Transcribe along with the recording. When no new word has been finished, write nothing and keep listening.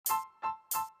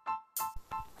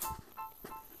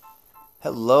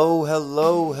Hello,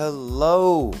 hello,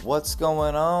 hello. What's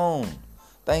going on?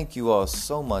 Thank you all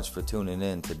so much for tuning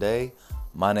in today.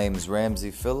 My name is Ramsey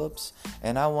Phillips,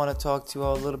 and I want to talk to you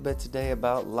all a little bit today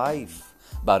about life,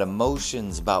 about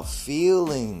emotions, about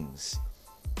feelings.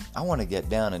 I want to get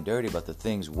down and dirty about the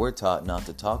things we're taught not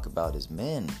to talk about as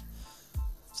men.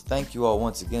 So thank you all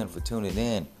once again for tuning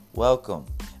in. Welcome,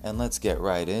 and let's get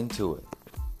right into it.